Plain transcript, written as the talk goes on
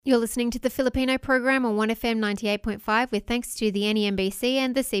You're listening to the Filipino program on 1FM 98.5 with thanks to the NEMBC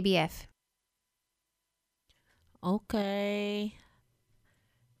and the CBF. Okay.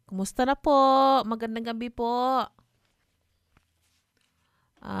 Kumusta na po? Magandang gabi po.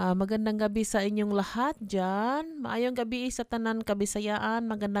 Magandang gabi sa inyong lahat dyan. Maayong gabi sa tanan Kabisayaan.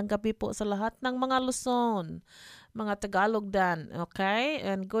 Magandang gabi po sa lahat ng mga Luzon, mga Tagalog dan. Okay?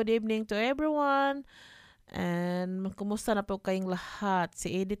 And good evening to everyone. And kumusta na po kayong lahat? Si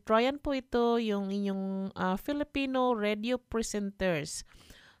Edith Ryan po ito, yung inyong Filipino radio presenters.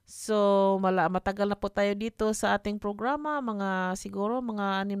 So, matagal na po tayo dito sa ating programa, siguro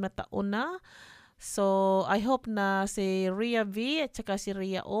mga 6 na taon na. So, I hope na si Ria V at saka si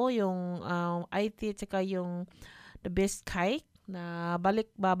Ria O, yung IT at saka yung The Best Kike, na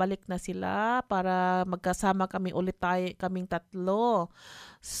babalik na sila para magkasama kami ulit kaming tatlo.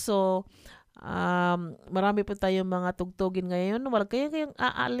 So, marami po tayong mga tugtugin ngayon. Wala kayong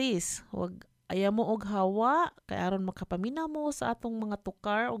aalis. Ayaw mo og hawa, kaya aron makapamina mo sa atong mga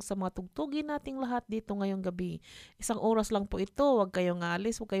tukar o sa mga tugtugin nating lahat dito ngayong gabi. 1 oras lang po ito, huwag kayong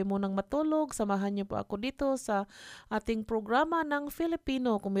aalis, huwag kayong munang matulog. Samahan niyo po ako dito sa ating programa ng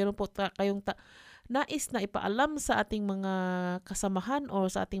Filipino. Kung meron po kayong nais na ipaalam sa ating mga kasamahan o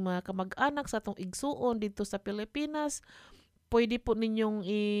sa ating mga kamag-anak sa atong igsuon dito sa Pilipinas, pwede po ninyong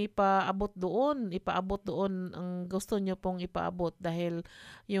ipaabot doon ang gusto nyo pong ipaabot, dahil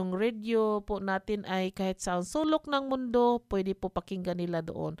yung radio po natin ay kahit saan sulok ng mundo, pwede po pakinggan nila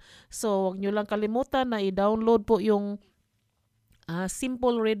doon. So, huwag nyo lang kalimutan na i-download po yung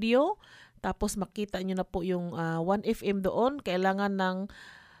Simple Radio, tapos makita nyo na po yung 1FM doon. Kailangan ng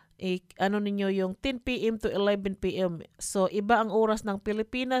ninyo yung 10 p.m. to 11 p.m. So, iba ang oras ng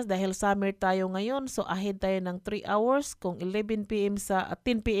Pilipinas dahil summer tayo ngayon. So, ahead tayo ng 3 hours. Kung 11 p.m. sa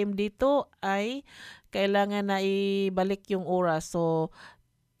 10 p.m. dito ay kailangan na ibalik yung oras. So,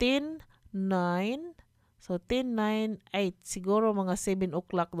 10, 9, so 10, 9, 8. Siguro mga 7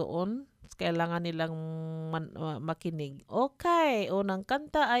 o'clock doon. Kailangan nilang makinig. Okay, unang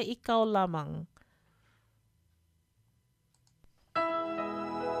kanta ay Ikaw Lamang.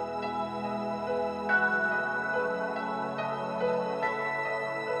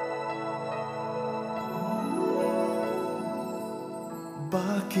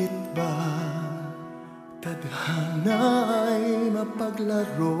 Bakit ba tadhana ay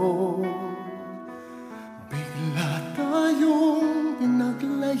mapaglaro? Bigla tayong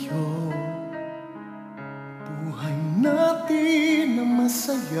pinaglayo. Buhay natin na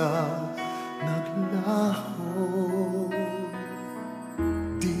masaya naglaho.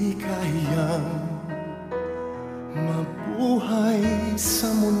 Di kayang mabuhay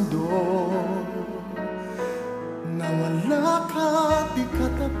sa mundo na wala ka di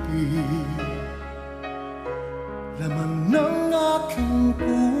katabi. Laman ng aking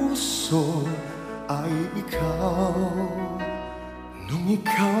puso ay ikaw. Nung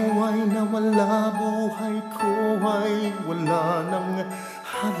ikaw ay nawala, buhay ko ay wala ng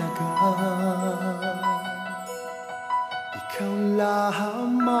halaga. Ikaw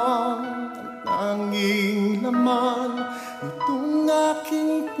lamang ang tanging laman nitong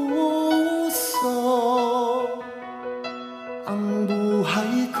aking puso. Ang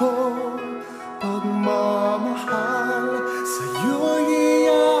buhay ko, pagmamahal, sa'yo'y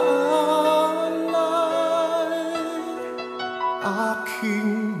iaalay,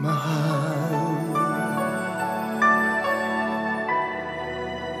 aking mahal.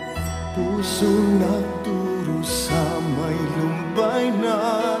 Puso nagturo sa may lumbay na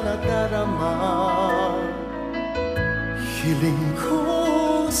nadarama. Hiling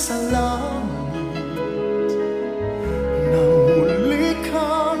ko sa langit nang muli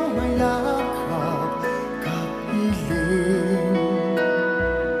kang mayakap, kapiling.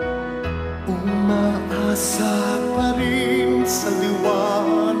 Umaasa pa rin sa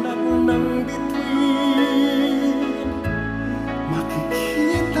liwanag ng bituin.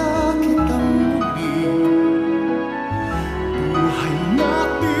 Makikita kitang muli. Buhay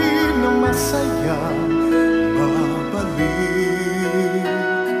natin na masaya babalik.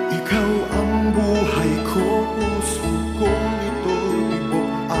 Ikaw ang buhay ko, puso kong ito,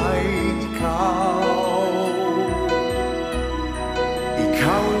 tibok ay ikaw.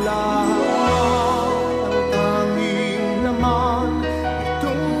 Ikaw lang ang tanging laman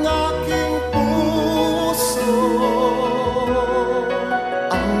itong aking puso.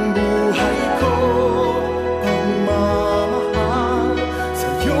 Ang buhay ko, pagmamahal,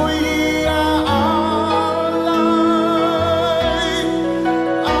 sa'yo'y iaalay,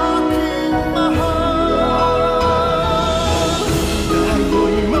 aking mahal.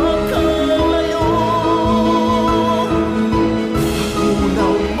 Tayo'y magkalayo,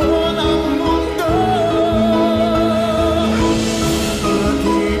 unaw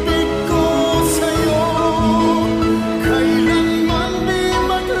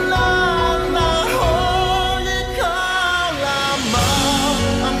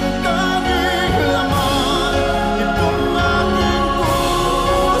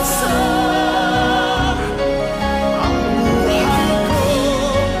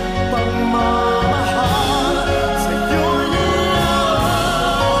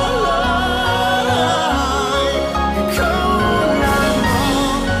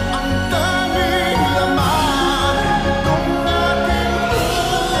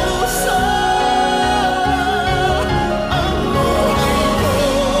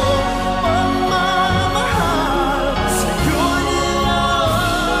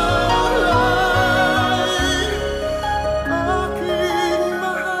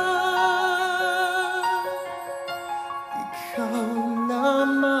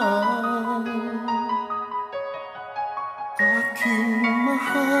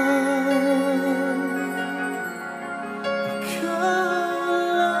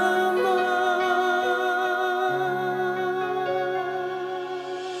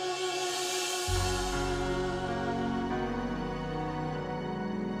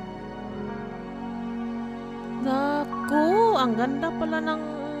ang ganda pala ng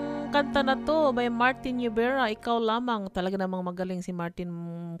kanta na to by Martin Yubera. Ikaw lamang. Talaga namang magaling si Martin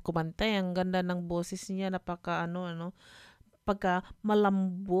kumanta. Ang ganda ng boses niya. Napaka pagka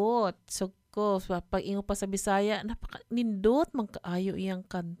malambot. So ko, pag ingo pa sa Bisaya, napaka nindot, magkaayo iyang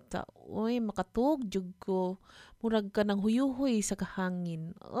kanta. Uy, makatug, jug ko. Murag ka ng huyuhoy sa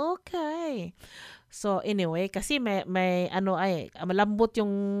kahangin. Okay. So, anyway, kasi may malambot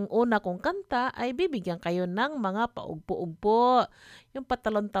yung una kong kanta, ay bibigyan kayo ng mga paugpo-ugpo. Yung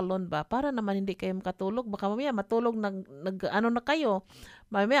patalon-talon ba? Para naman hindi kayo makatulog. Baka mamaya matulog na kayo.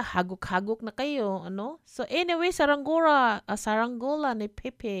 Mamaya hagok-hagok na kayo. So, anyway, Saranggola ni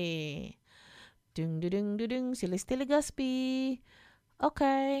Pepe. Dung, Celeste Legaspi.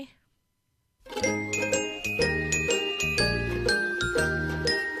 Okay.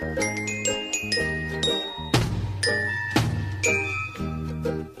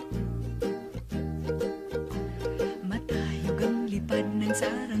 Matayog ang lipad ng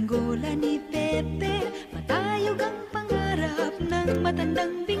saranggola ni Pepe. Matayog ang pangarap ng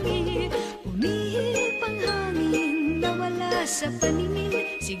matandang bingi. Umihip ang hangin, nawala sa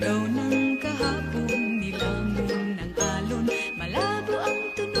paningin. Sigaw ng kahapon, nilamon ng alon. Malabo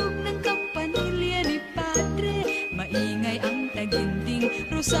ang tunog ng kampanilya ni Padre. Maingay ang taginding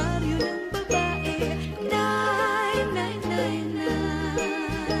rosaryo ng babae. Nay, nay, nay,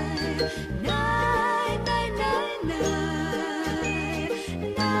 nay. Nay, nay, nay, nay.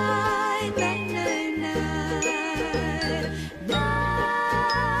 Nay, nay, nay, nay.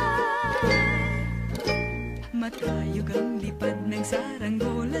 Matayog ang lipad ng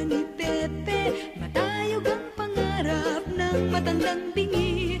saranggola ni Pepe. Matayog ang pangarap ng matandang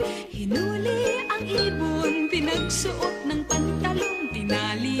bingi. Hinuli ang ibon, pinagsuot ng pantalong.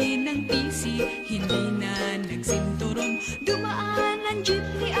 Tinali ng pisi, hindi na nagsinturong. Dumaan ang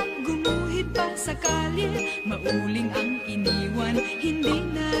jeepney at gumuhit pa sa kalye. Mauling ang iniwan, hindi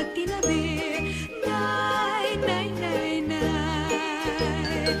na tinabi. Nay, nay, nay,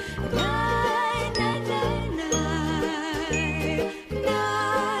 nay. Nay, nay, nay, nay.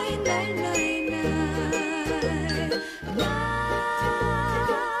 Nay, nay, nay, nay.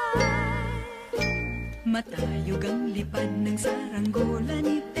 Matayog ang lipad ng saranggola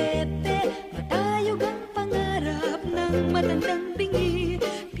ni Pepe. Matayog ang pangarap ng matandang bingi.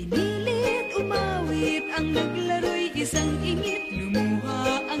 Pinilit umawit ang naglaro'y isang ingit.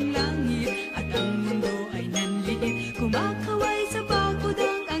 Lumuha ang langit at ang mundo ay nanliit. Kumakaway sa bakod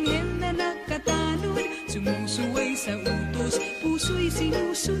ang anghel na nakatanod. Sumusuway sa utos, puso'y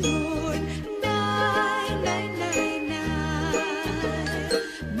sinusunod. Nay, nay, nay, nay.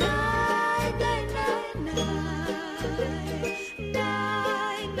 Nay, nay, nay, nay.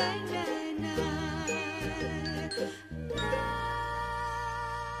 Nay, nay, nay, nay.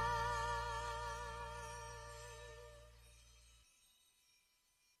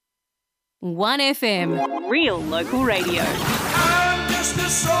 1FM, real local radio. I'm just a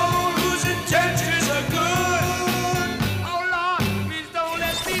soul whose intentions are good. Oh Lord, please don't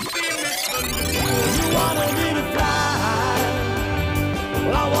let me be misunderstood. You wanted me to fly,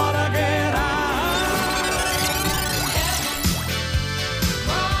 well I wanna get high.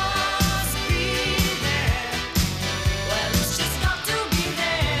 Must be there. Well, it's just got to be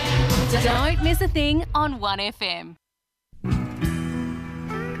there. Don't miss a thing on 1FM.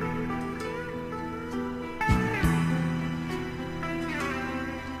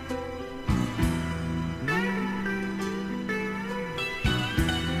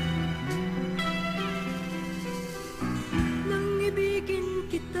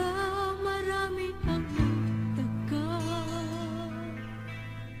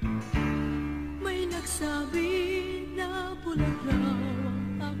 Sabi na bulag raw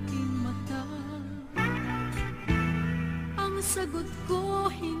ang aking mata. Ang sagot ko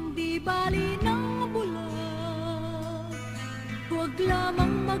hindi bali ng bulag. Huwag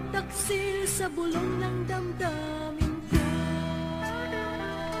lamang magtaksil sa bulong ng damdamin ko.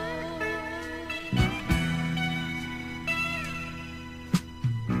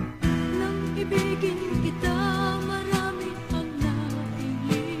 Nang ibigin kita, marami ang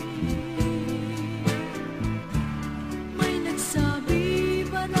sabi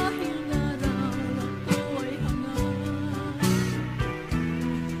marahil na raw ako ay hangat.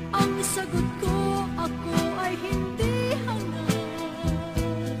 Ang sagot ko, ako ay hindi hangat.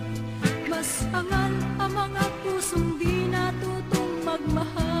 Mas hangal ang mga pusong di natutong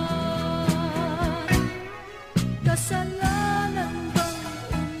magmahal. Kasalanan bang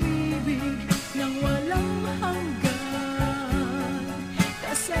umibig ng walang hanggan?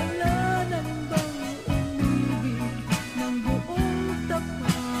 Kasalanan bang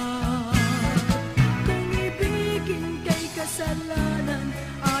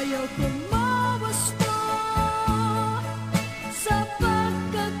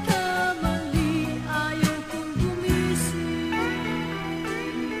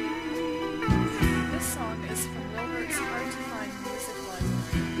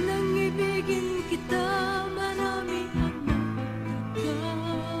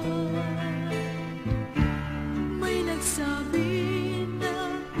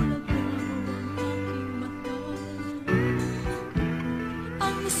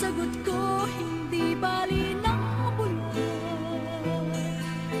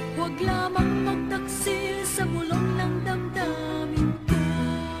lamang magtaksil sa bulong ng damdamin ko.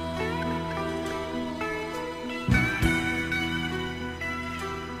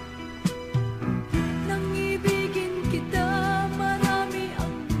 Nang ibigin kita, marami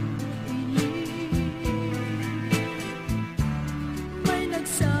ang inig. May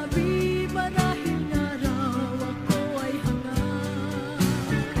nagsabi marahil na raw ako ay hangal.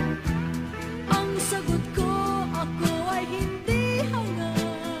 Ang sagot ko, ako ay hindi hangal.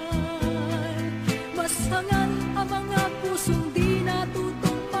 Mas hangal ang mga pusong di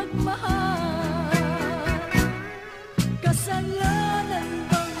natutong magmahal. Kasalanan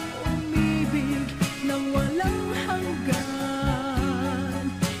bang umibig ng walang hanggan?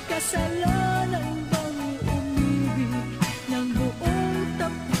 Kasalanan bang umibig ng buong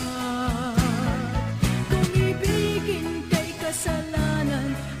tapat? Kung ibigin kay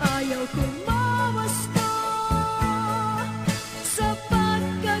kasalanan, ayaw kong mawasta. Sa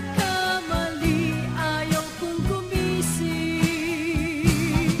pagkakamali, ayaw kong gumising.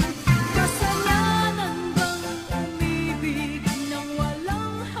 Kasalanan bang umibig ng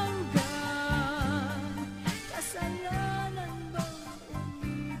walang hanggan? Kasalanan bang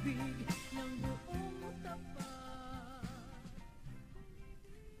umibig ng buong tapat?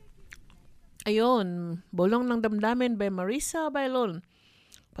 Ayun, Bulong ng Damdamin by Marisa Bailon.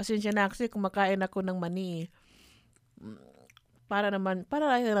 Pasensya na kasi kumakain ako ng mani. Para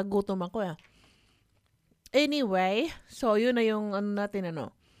nagutom ako eh. Anyway, so yun na yung ano natin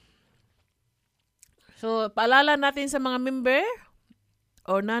ano. So, paalala natin sa mga member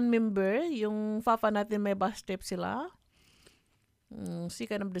or non-member, yung Fafa natin may bus trip sila.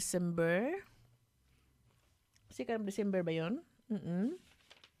 2nd of December. 2nd of December ba yun?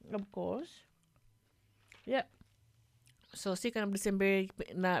 Of course. Yeah. So, 2nd of December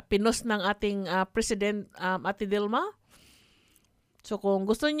na pinos ng ating President Ate Dilma. So, kung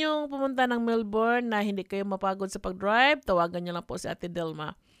gusto nyo pumunta ng Melbourne na hindi kayo mapagod sa pag-drive, tawagan nyo lang po si Ate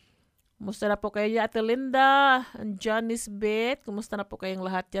Dilma. Kumusta na po kayo, Ate Linda, and Janice Beth? Kumusta na po kayong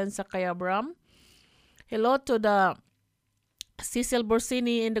lahat dyan sa Kayabram? Hello to the Cecil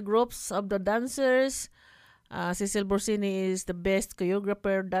Borsini in the groups of the dancers. Cecil Borsini is the best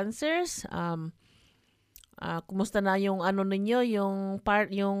choreographer dancers. Kumusta na yung ano ninyo,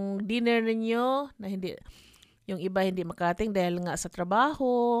 yung dinner ninyo na hindi yung iba hindi makating dahil nga sa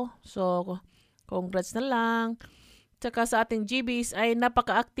trabaho. So congrats na lang. Tsaka sa ating GBs ay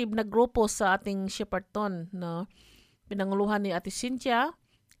napaka-active na grupo sa ating Shepparton, no. Pinanguluhan ni Ate Cynthia.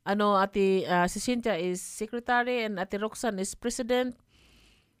 Si Cynthia is secretary and Ate Roxanne is president.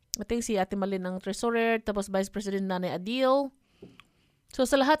 I think si Ate Malin ang treasurer, tapos vice president Nanay Adil. So,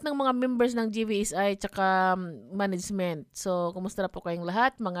 sa lahat ng mga members ng GVSI tsaka management. So, kumusta na po kayong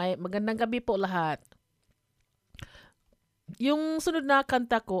lahat? Magandang gabi po lahat. Yung sunod na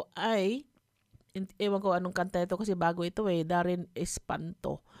kanta ko ay, ewan ko anong kanta ito kasi bago ito Darin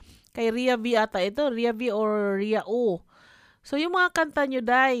Espanto. Kay Ria V ata ito, Ria V or Ria O. So, yung mga kanta nyo,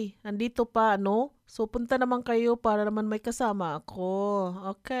 Day, nandito pa, no? So, punta naman kayo para naman may kasama ako.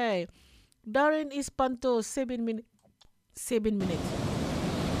 Okay. Darin Espanto, 7 minutes. 7 minutes.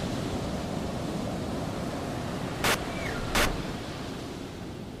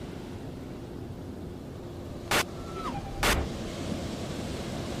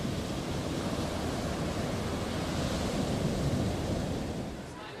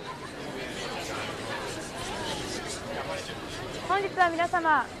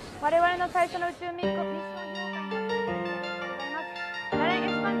 What we're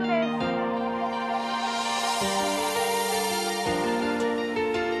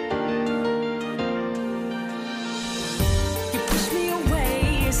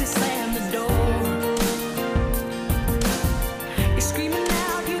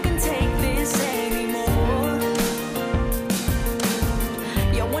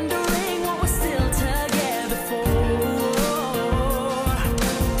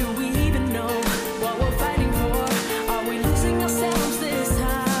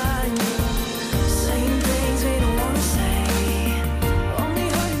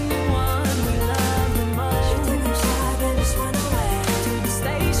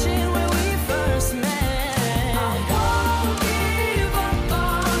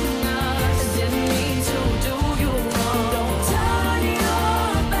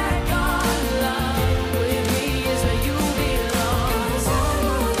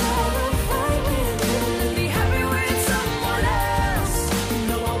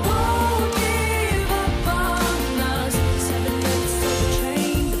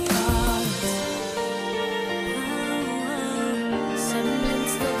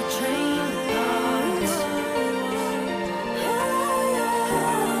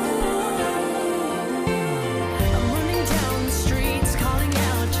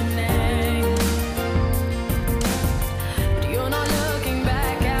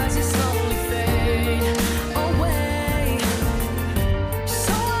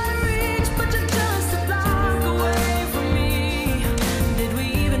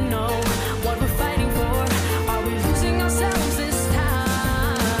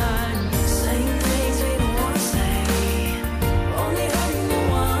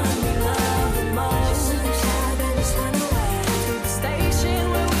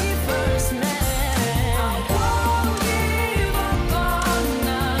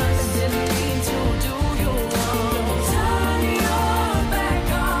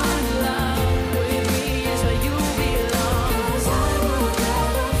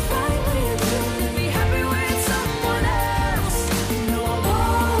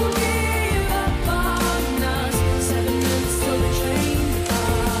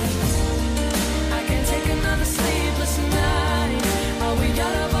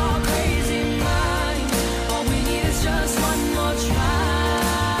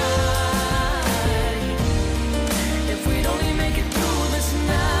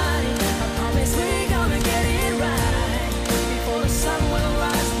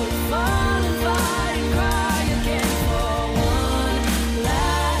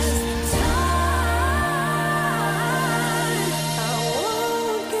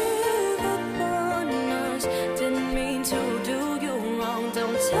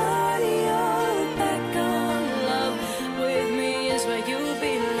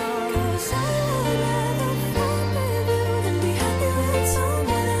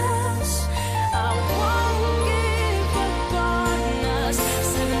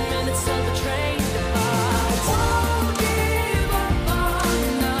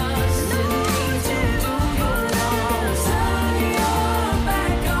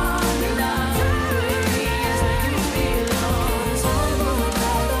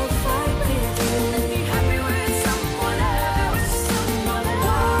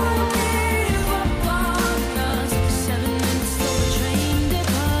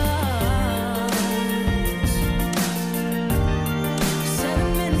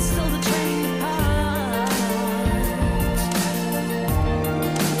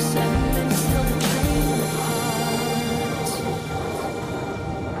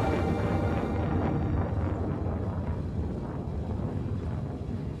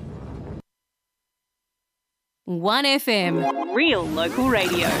 1FM, real local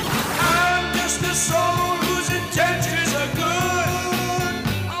radio. I'm just a soul whose intentions are good.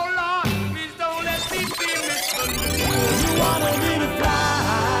 Oh Lord, please don't let me be misunderstood. You wanted me to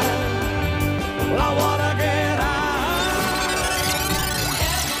fly, well I wanna get high.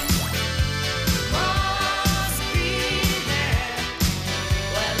 Must be there.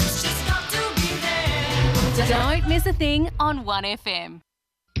 Well, it's just got to be there. Don't miss a thing on 1FM.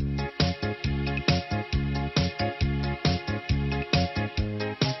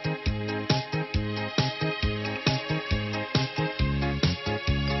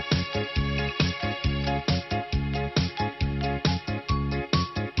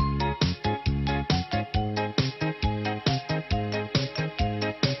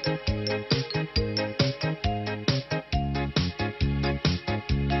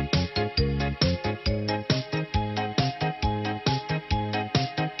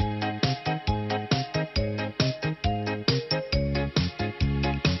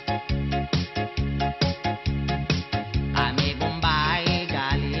 Ami Bombay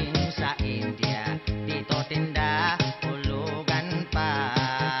galing sa India, dito tinda hulugan pa.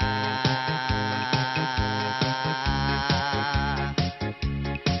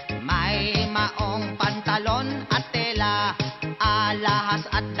 May maong pantalon at tela, alahas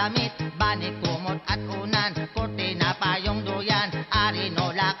at damit, banik, kumot at unan, kurtina, payong, duyan,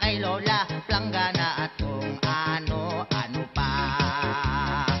 arinola kay lola, planggana at kung ano-ano pa.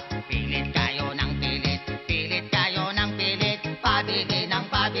 Pilit kayo ng pilit, pilit kayo ng pilit, pabili ng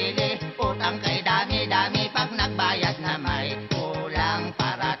pabili, utang kay dami-dami, pag nagbayad na may kulang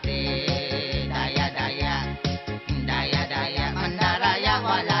parati. Daya-daya, daya-daya, mandaraya,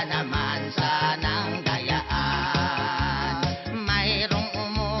 wala naman sanang dayaan. Mayroong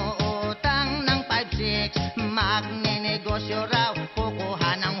umuutang ng 5-6, magninegosyo raw,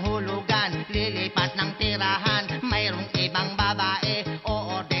 kukuha ng hulugan, lilipat ng tirahan. Mayroong ibang babae,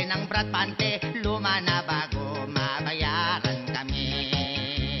 o-orde ng brat pante, luma na bago mabayaran kami.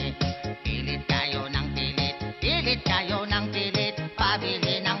 Pilit kayo ng pilit, pilit kayo ng pilit,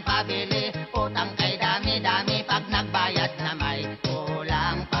 pabili ng pabili, utang kay dami-dami, pag nagbayad na may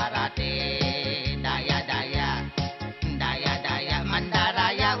kulang parati. Daya-daya, daya-daya,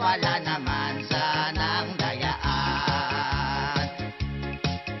 mandaraya, wala naman sanang dayaan.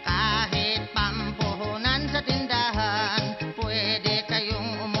 Kahit pampuhunan sa tindahan, pwede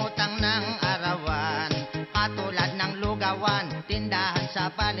kayong umutang ng arawan. Katulad ng lugawan, tindahan sa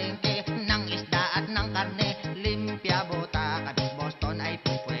palengke, ng isda at ng karne, limpya, bota, kabis, Boston ay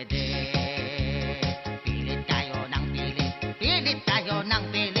po pwede. Pilit kayo ng pilit, pilit kayo ng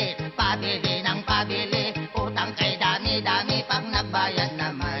pilit, pabili ng pabili, utang kay dami-dami, pag nagbayad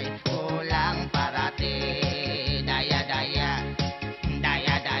na may kulang parati. Daya-daya,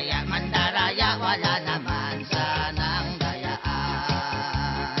 daya-daya, mandaraya, wala naman sanang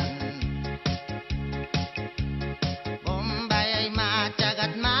dayaan. Bombay ay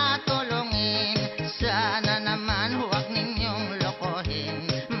matyagat matulungin, sana naman huwag ninyong lokohin.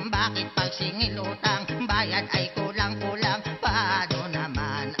 Bakit pag singil utang, bayad ay kulang-kulang, paano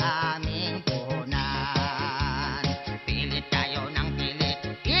naman aming puhunan? Pilit kayo ng pilit,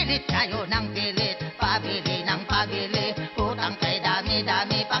 pilit kayo ng pilit, pabili ng pabili, utang kay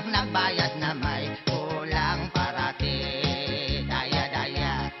dami-dami, pag nagbayad na may kulang parati.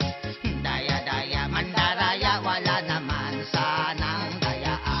 Daya-daya, daya-daya, mandaraya, wala naman sanang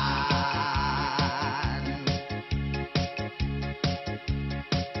dayaan.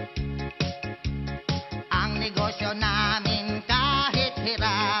 Ang negosyo namin kahit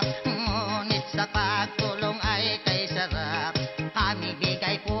hirap, ngunit sa pagtulong ay kay sarap. Kami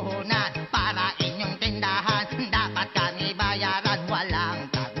bigay puhunan para inyong tindahan, dapat kami bayaran, walang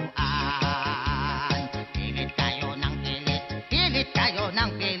taguan. Pilit kayo ng pilit, pilit kayo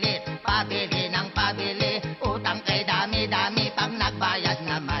ng pilit, pabili ng pabili, utang kay dami-dami, pag nagbayad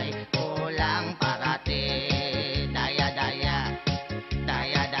na may kulang parati. Daya-daya,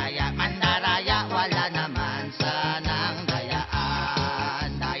 daya-daya, mandaraya, wala naman sanang dayaan.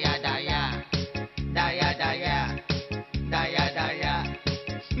 Daya-daya, daya-daya, daya-daya,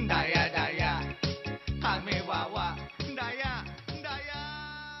 daya-daya, kami wawa, daya-daya.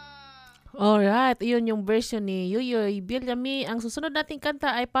 Alright, iyon yung version ni Yuyoy Bilyami. Ang susunod nating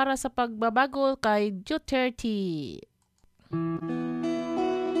kanta ay para sa pagbabago kay Duterte.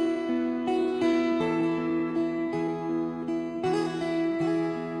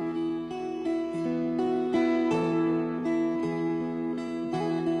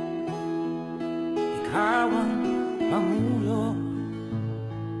 Ikaw ang pangulo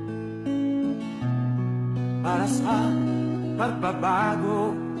para sa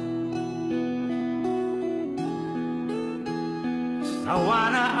pagbabago.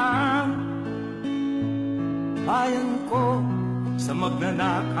 Awa na ang bayan ko sa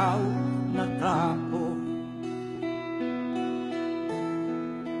magnanakaw na tao.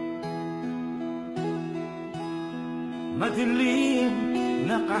 Madilim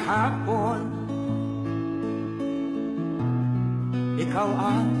na kahapon, ikaw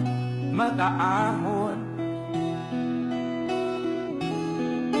ang mag-aahon.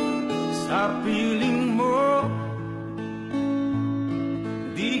 Sa piling mo,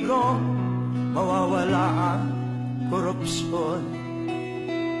 di ko mawawala ang korupsyon.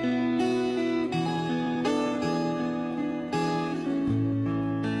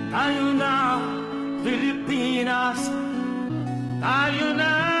 Tayo na, Pilipinas, tayo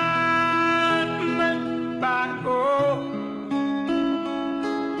na magbago.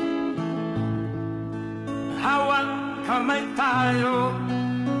 Hawak kamay tayo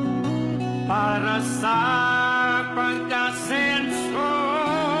para sa pag-asenso.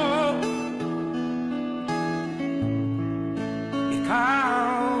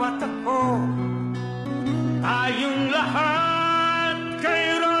 Ikaw at ako, tayong lahat kay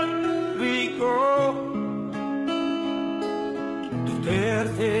Rodrigo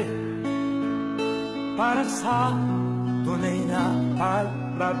Duterte, para sa tunay na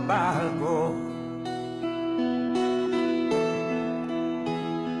pagbabago.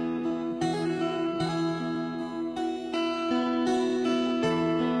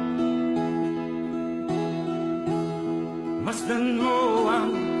 Masdan mo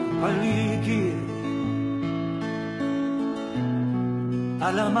ang paligid,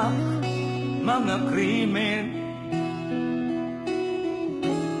 talamak mga krimen,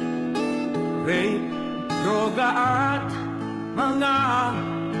 rape, droga at mga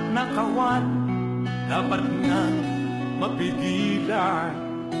nakawan, dapat nga mapigilan.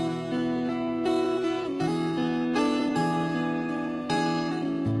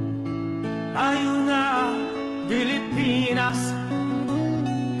 Tayo na, Pilipinas,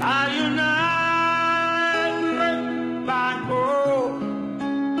 tayo na magbago.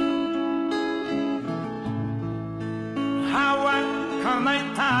 Hawak kamay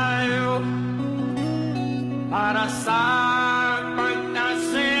tayo para sa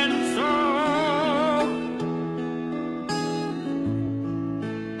pag-asenso.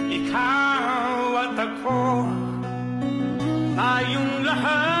 Ikaw at ako, tayong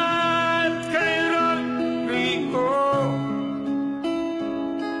lahat kay Rodrigo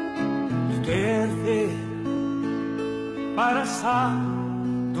Duterte, para sa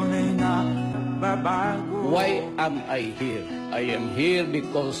tunay na babago. Why am I here? I am here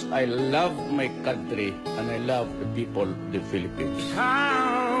because I love my country and I love the people of the Philippines.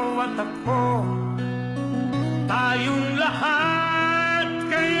 Ikaw at ako, tayong lahat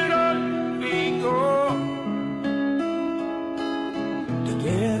kay Rodrigo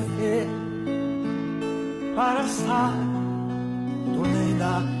Duterte, para sa tunay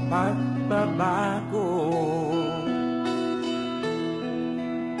na pagbabago.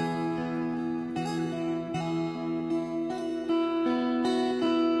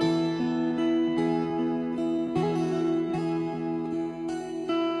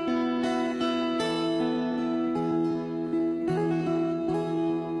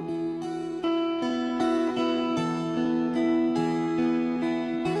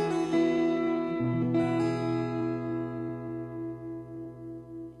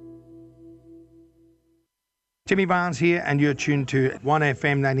 Jimmy Barnes here, and you're tuned to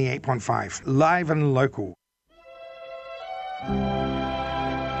 1FM 98.5, live and local.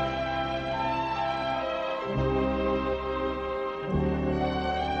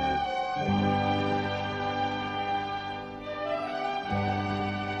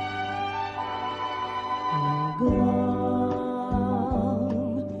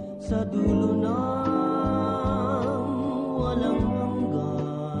 Sa dulo ng walang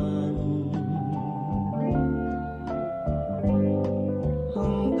hanggan,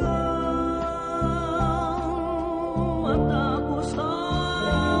 hanggang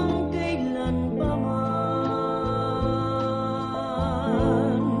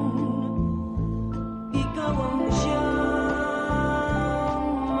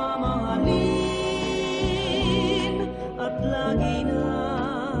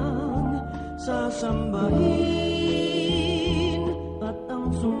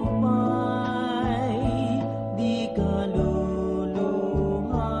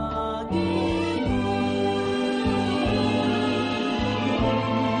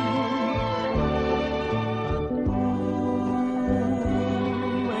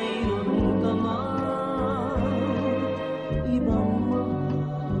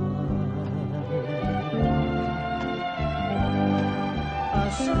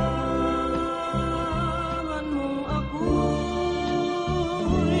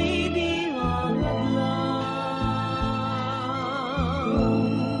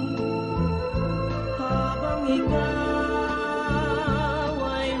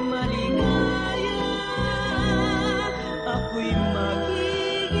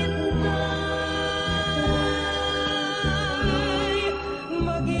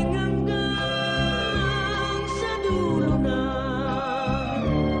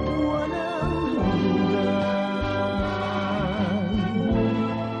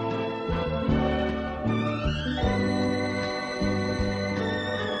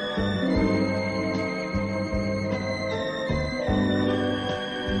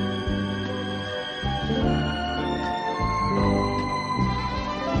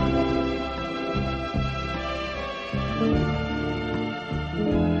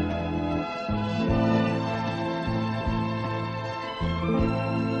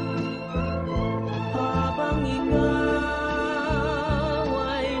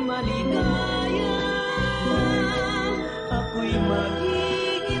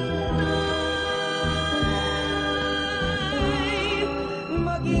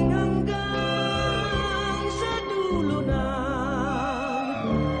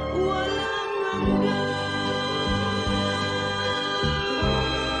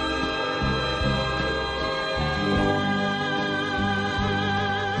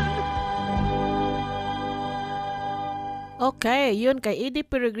Okay, yun kay Edith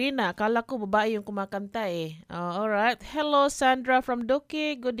Peregrina. Akala ko babae yung kumakanta eh. Alright. Hello, Sandra from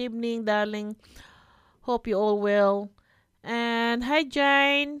Duque. Good evening, darling. Hope you all well. And hi,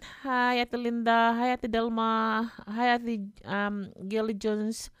 Jane. Hi, Ate Linda. Hi, Ate Delma. Hi, Ate Gilly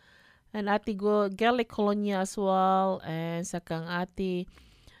Jones. And Ate Gelly Colonia as well. And sakang Ate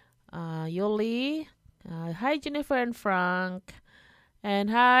Yoli. Hi, Jennifer and Frank.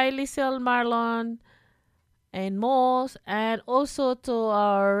 And hi, Lisel Marlon. And Moss, and also to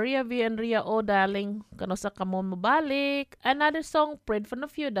our Ria V and Ria O, darling. Kano sa kamon mabalik. Another song, Prayed for the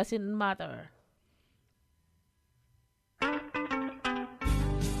Few, Doesn't Matter.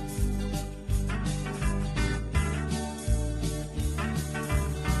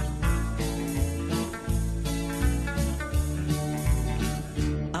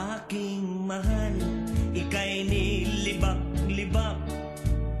 Aking mahal, ika'y nilibak-libak.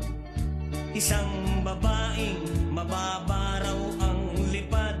 Isang babaeng mababaraw ang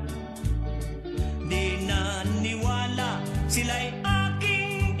lipad. Di naniwala, sila'y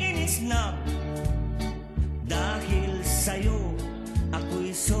aking inisnap. Dahil sa'yo,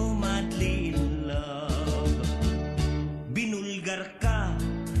 ako'y so madly in love. Binulgar ka,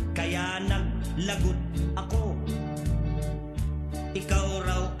 kaya naglagot ako. Ikaw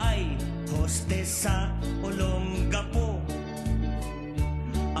raw ay hostess sa Olongapo.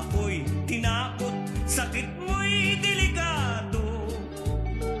 Ako'y tinakot, sakit mo'y delikado.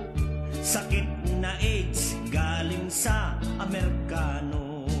 Sakit na AIDS galing sa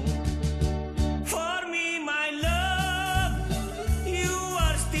Amerikano. For me, my love, you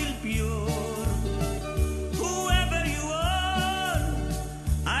are still pure. Whoever you are,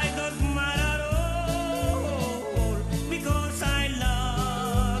 I don't matter all. Because I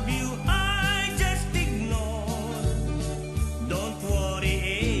love you, I just ignore. Don't worry,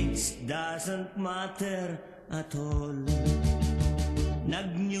 AIDS doesn't matter at all.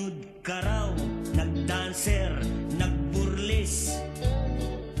 Nag-nude ka raw, nag-dancer, nag-burlis.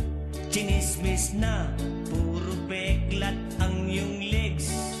 Chinismis na, puro peklat ang iyong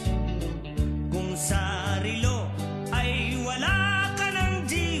legs. Kung sa relo ay wala ka ng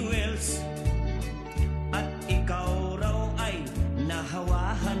jewels, at ikaw raw ay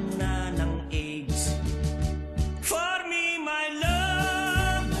nahawahan na ng AIDS. For me, my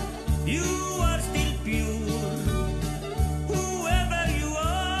love, you are still pure. Whoever you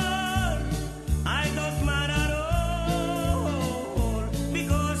are, I don't matter all.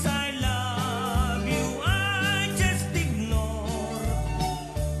 Because I love you, I just ignore.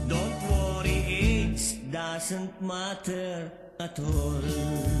 Don't worry, AIDS doesn't matter at all.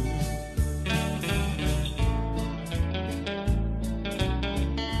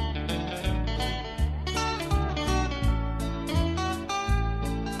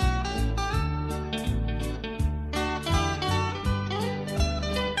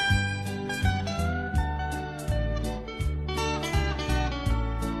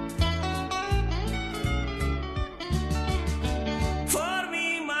 For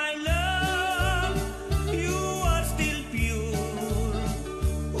me, my love, you are still pure.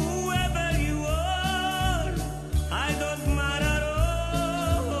 Whoever you are, I don't matter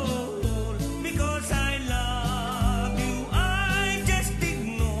all. Because I love you, I just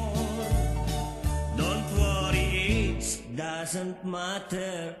ignore. Don't worry, AIDS doesn't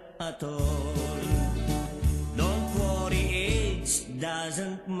matter at all. Don't worry, AIDS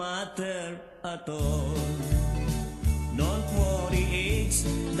doesn't matter at all. Don't worry, AIDS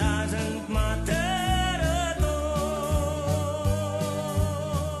doesn't matter at all.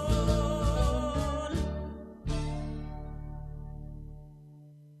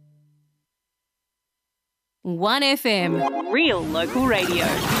 1FM, real local radio.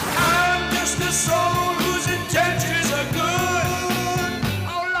 I'm just a soul whose intentions are good.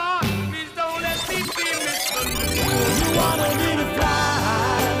 Oh Lord, please don't let me be misunderstood. You wanted me to fly,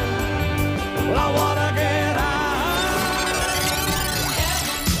 well I wanna get high.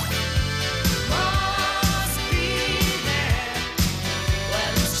 Must be there.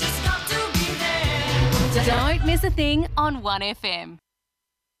 Well, it's just got to be there. Don't miss a thing on 1FM.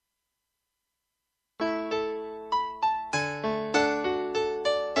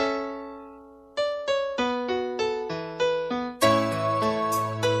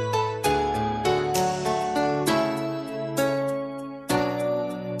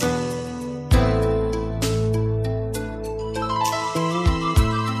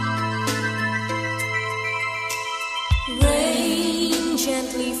 Rain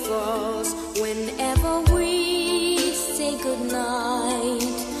gently falls whenever we say goodnight,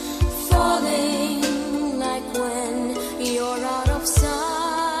 falling like when you're out of sight.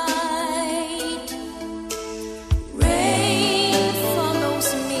 Rain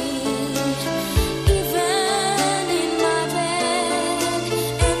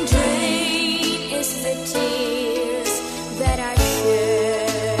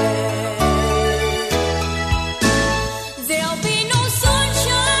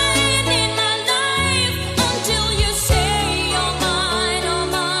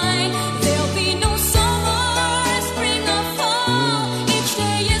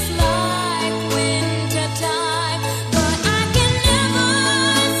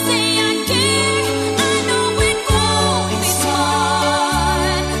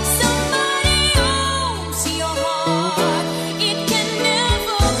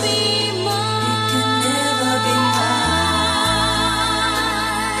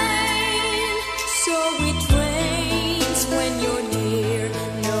sweet dreams when you're near,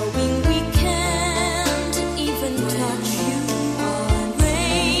 knowing we can't even touch you.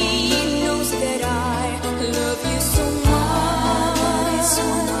 Rain knows that I love you so much,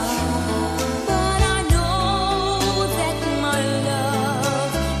 but I know that my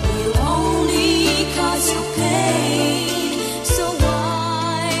love will only cause you pain, so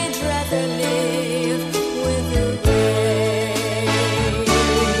I'd rather live with the rain.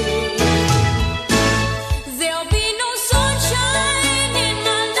 There'll be no sunshine in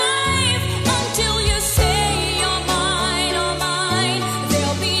my life until you say you're mine, oh mine.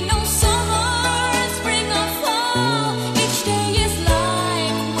 There'll be no summer, spring or fall. Each day is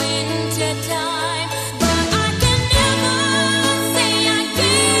like winter time, but I can never say I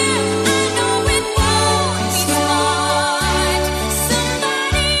care. I know it won't be smart.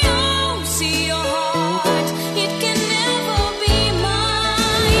 Somebody owns your heart. It can never be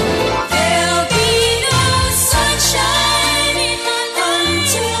mine. There'll be no sunshine in my life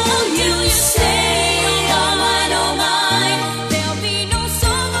until you say you're mine, oh mine. There'll be no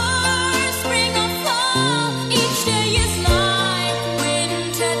summer, spring or fall. Each day is like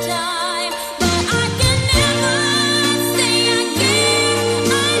winter time, but I can never say I care.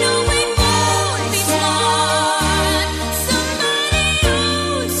 I know it won't be smart. Somebody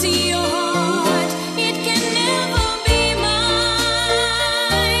owns your heart. It can never be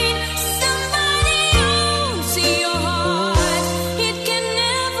mine. Somebody owns your heart. It can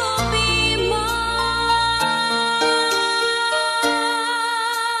never be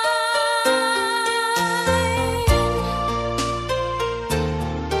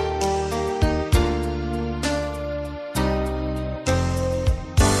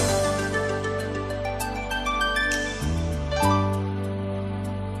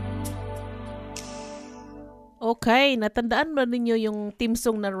Okay, natandaan ba ninyo yung team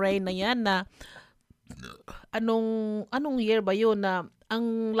song na Rain na yan na anong year ba yun na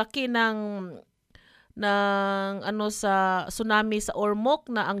ang laki ng ano sa tsunami sa Ormoc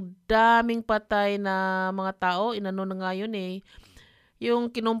na ang daming patay na mga tao, inano na nga yun eh.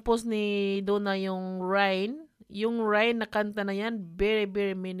 Yung kinumpos ni Donna yung Rain na kanta na yan, very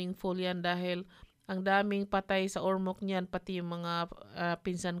very meaningful yan dahil ang daming patay sa Ormoc niyan, pati yung mga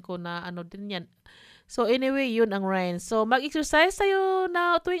pinsan ko na ano din yan. So anyway, yun ang Rain. So mag-exercise tayo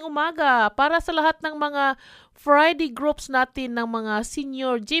na tuwing umaga para sa lahat ng mga Friday groups natin ng mga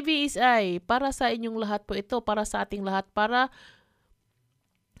senior GBSI. Para sa inyong lahat po ito, para sa ating lahat, para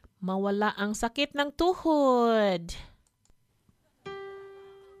mawala ang sakit ng tuhod.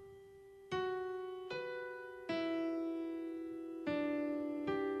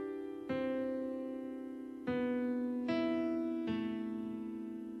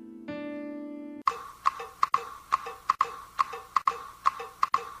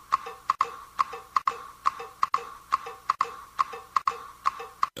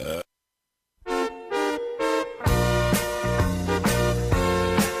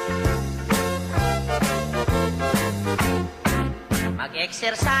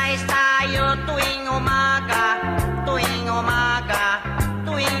 Mag-exercise tayo tuwing umaga, tuwing umaga,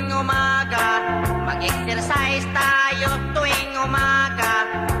 tuwing umaga. Mag-exercise tayo tuwing umaga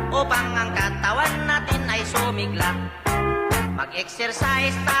upang ang katawan natin ay sumigla.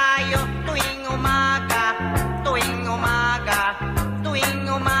 Mag-exercise tayo tuwing umaga, tuwing umaga, tuwing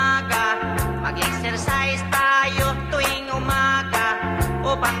umaga. Mag-exercise tayo tuwing umaga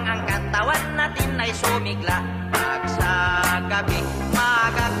upang ang katawan natin ay sumigla. Pag sa gabi,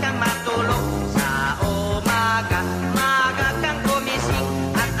 maaga kang matulog. Sa umaga, maaga kang gumising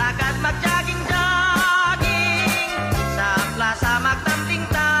at agad mag-jogging-jogging. Sa plaza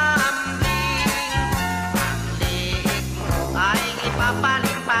magtambling-tambling. Ang liig mo ay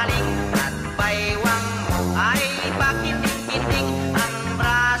ipapaling-paling at baywang mo ay ipakiting-kiting. Ang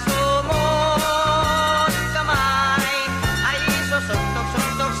braso mo at kamay ay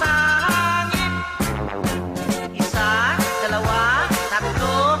susuntok-suntok sa hangin.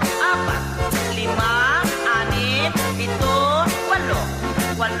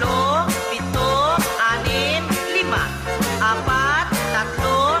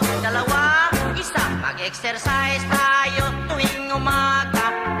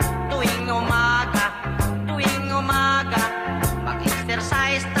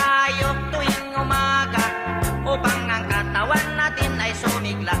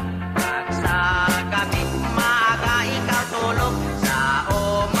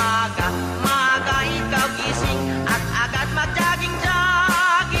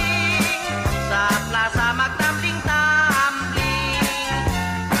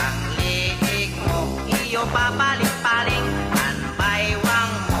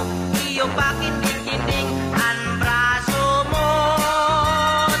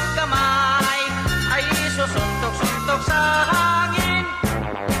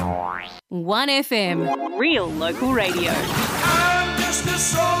 1FM, real local radio. I'm just a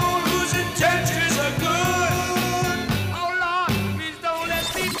soul whose intentions are good. Oh Lord, please don't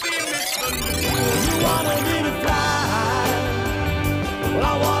let me be misunderstood. You wanted me to fly. Well,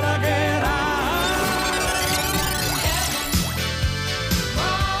 I wanna get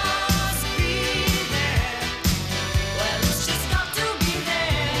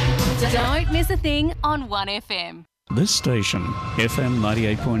Don't miss a thing on 1FM. This station, FM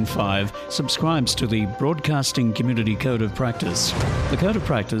 98.5, subscribes to the Broadcasting Community Code of Practice. The Code of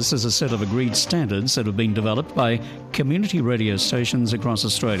Practice is a set of agreed standards that have been developed by community radio stations across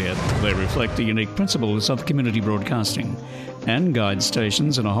Australia. They reflect the unique principles of community broadcasting and guide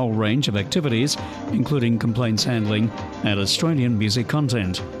stations in a whole range of activities, including complaints handling and Australian music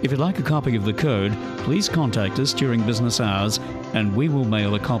content. If you'd like a copy of the code, please contact us during business hours and we will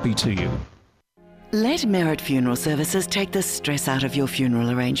mail a copy to you. Let Merit Funeral Services take the stress out of your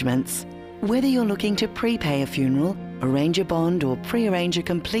funeral arrangements. Whether you're looking to prepay a funeral, arrange a bond or pre-arrange a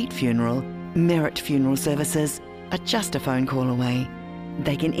complete funeral, Merit Funeral Services are just a phone call away.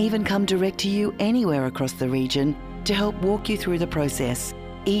 They can even come direct to you anywhere across the region to help walk you through the process,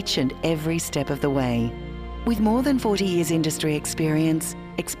 each and every step of the way. With more than 40 years industry experience,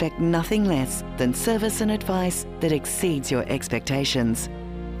 expect nothing less than service and advice that exceeds your expectations.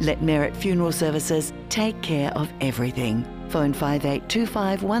 Let Merit Funeral Services take care of everything. Phone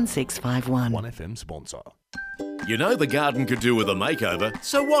 5825 1651. 1FM sponsor. You know the garden could do with a makeover,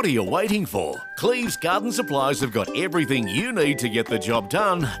 so what are you waiting for? Cleve's Garden Supplies have got everything you need to get the job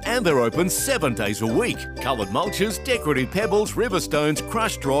done, and they're open 7 days a week. Coloured mulches, decorative pebbles, river stones,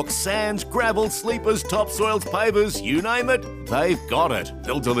 crushed rocks, sands, gravel, sleepers, topsoils, pavers, you name it, they've got it.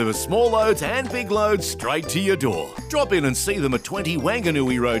 They'll deliver small loads and big loads straight to your door. Drop in and see them at 20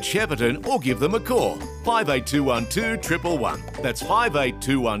 Wanganui Road, Shepparton, or give them a call. 58212 111. That's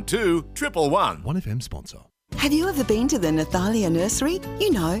 58212 111. 1FM sponsor. Have you ever been to the Nathalia Nursery?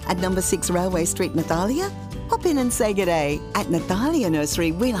 You know, at number 6 Railway Street, Nathalia? Hop in and say g'day. At Nathalia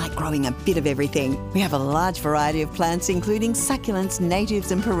Nursery, we like growing a bit of everything. We have a large variety of plants, including succulents,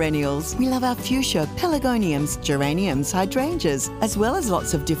 natives and perennials. We love our fuchsia, pelargoniums, geraniums, hydrangeas, as well as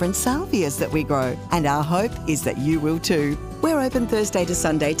lots of different salvias that we grow. And our hope is that you will too. We're open Thursday to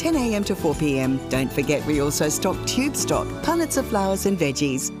Sunday, 10 a.m. to 4 p.m. Don't forget we also stock tube stock, punnets of flowers and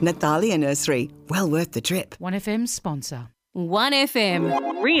veggies. Nathalia Nursery, well worth the trip. 1FM sponsor.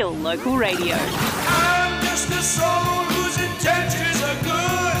 1FM, real local radio. I'm just a soul whose intentions are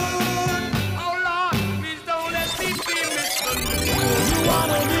good. Oh Lord, please don't let me be misunderstood. You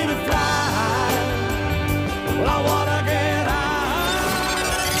wanted me to fly. Well, I wanna get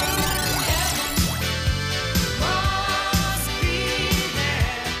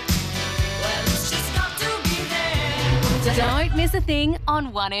Don't miss a thing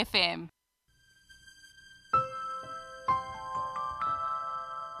on 1FM.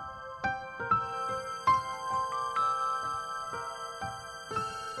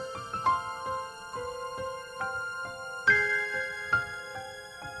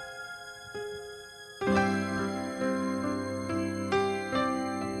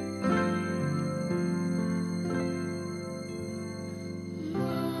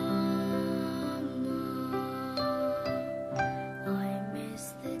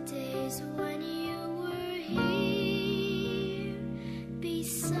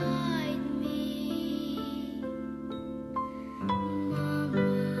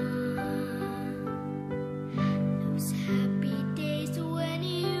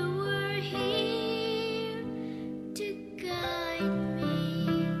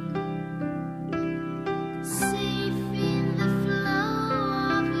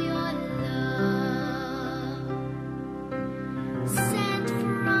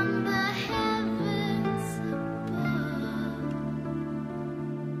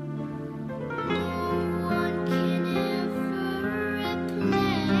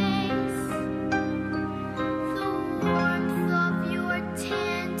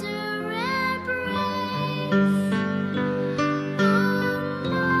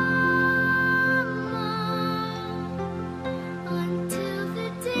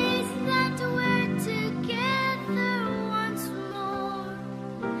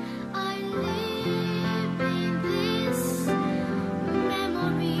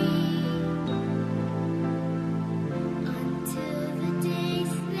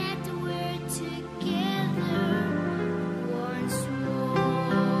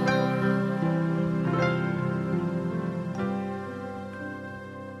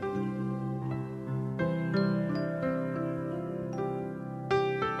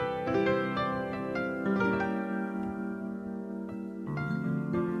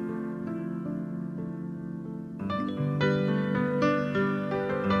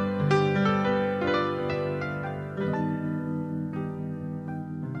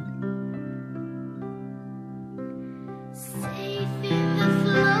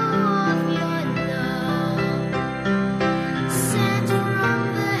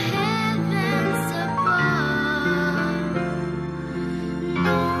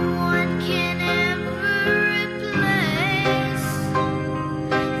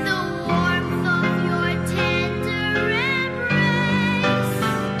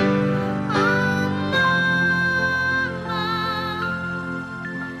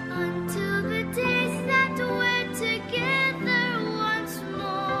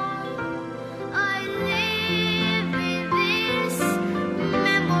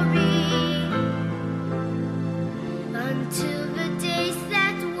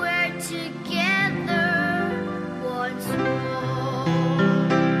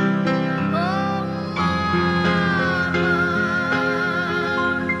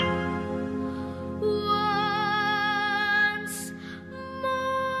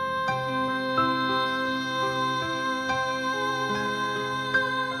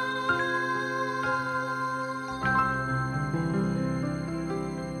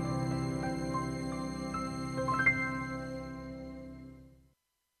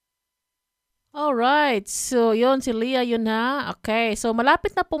 Alright. So, yun, si Leah yun ha. Okay. So,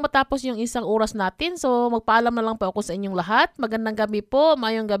 malapit na po matapos yung isang oras natin. So, magpaalam na lang po ako sa inyong lahat. Magandang gabi po.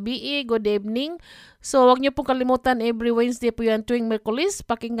 Mayong gabi. Good evening. So, wag niyo pong kalimutan, every Wednesday po yan tuwing Merkulis.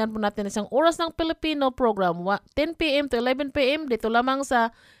 Pakinggan po natin isang oras ng Filipino program. 10 p.m. to 11 p.m. Dito lamang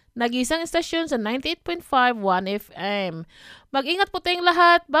sa nag-isang estasyon sa 98.5 1FM. Mag-ingat po tayong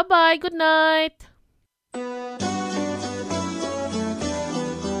lahat. Bye-bye. Good night.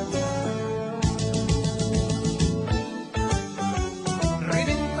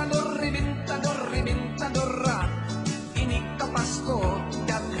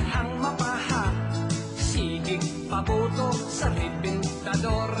 Pabuto sa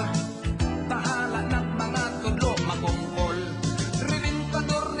ribintador, tahala ng mga tudlo makumpol.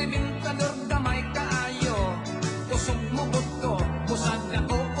 Ribintador, ribintador, damay kaayo, kusog mo buto, busag na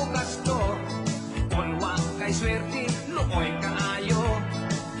o gasto. Kulwa kay swerte, luoy kaayo,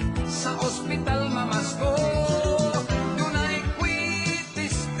 sa ospital mamasko. Dunay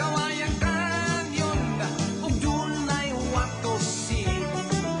kwitis, kawayang kanyon, ug dunay watosi.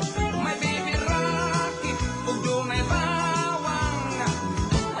 May baby rocket, ug dunay bawang,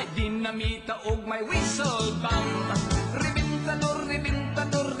 may dinamita ug may whistle bang. Ribintador,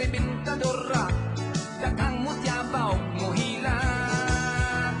 ribintador, ribintador, daghang mutyabaw mohila.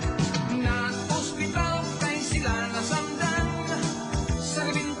 Na ospital kay sila nasamdan, sa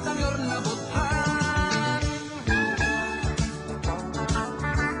ribintador na buthan.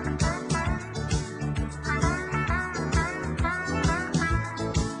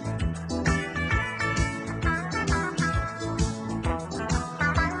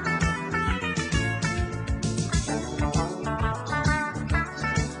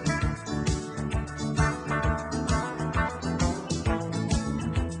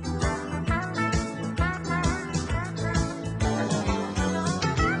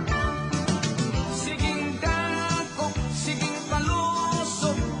 Siging dakop, siging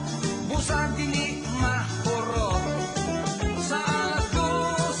palusok, busa dili mahurot. Sa alas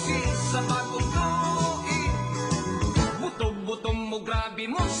 12 sa bagong tuig, butog-butong mo grabe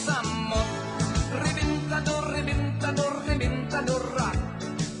mo samot. Ribintador, ribintador, ribintador,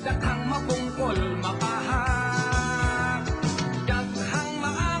 daghang mapungkol mapaha. Daghang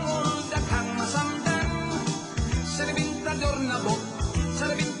maangol, daghang masamdan, sa ribintador na bot, sa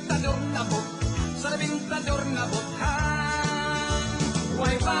ribintador na bot, sa ribintador na bothan.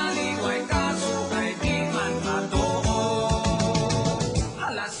 Way bali, way kaso, kay di man matoo.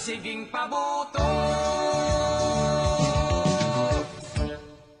 Hala, siging pabuto.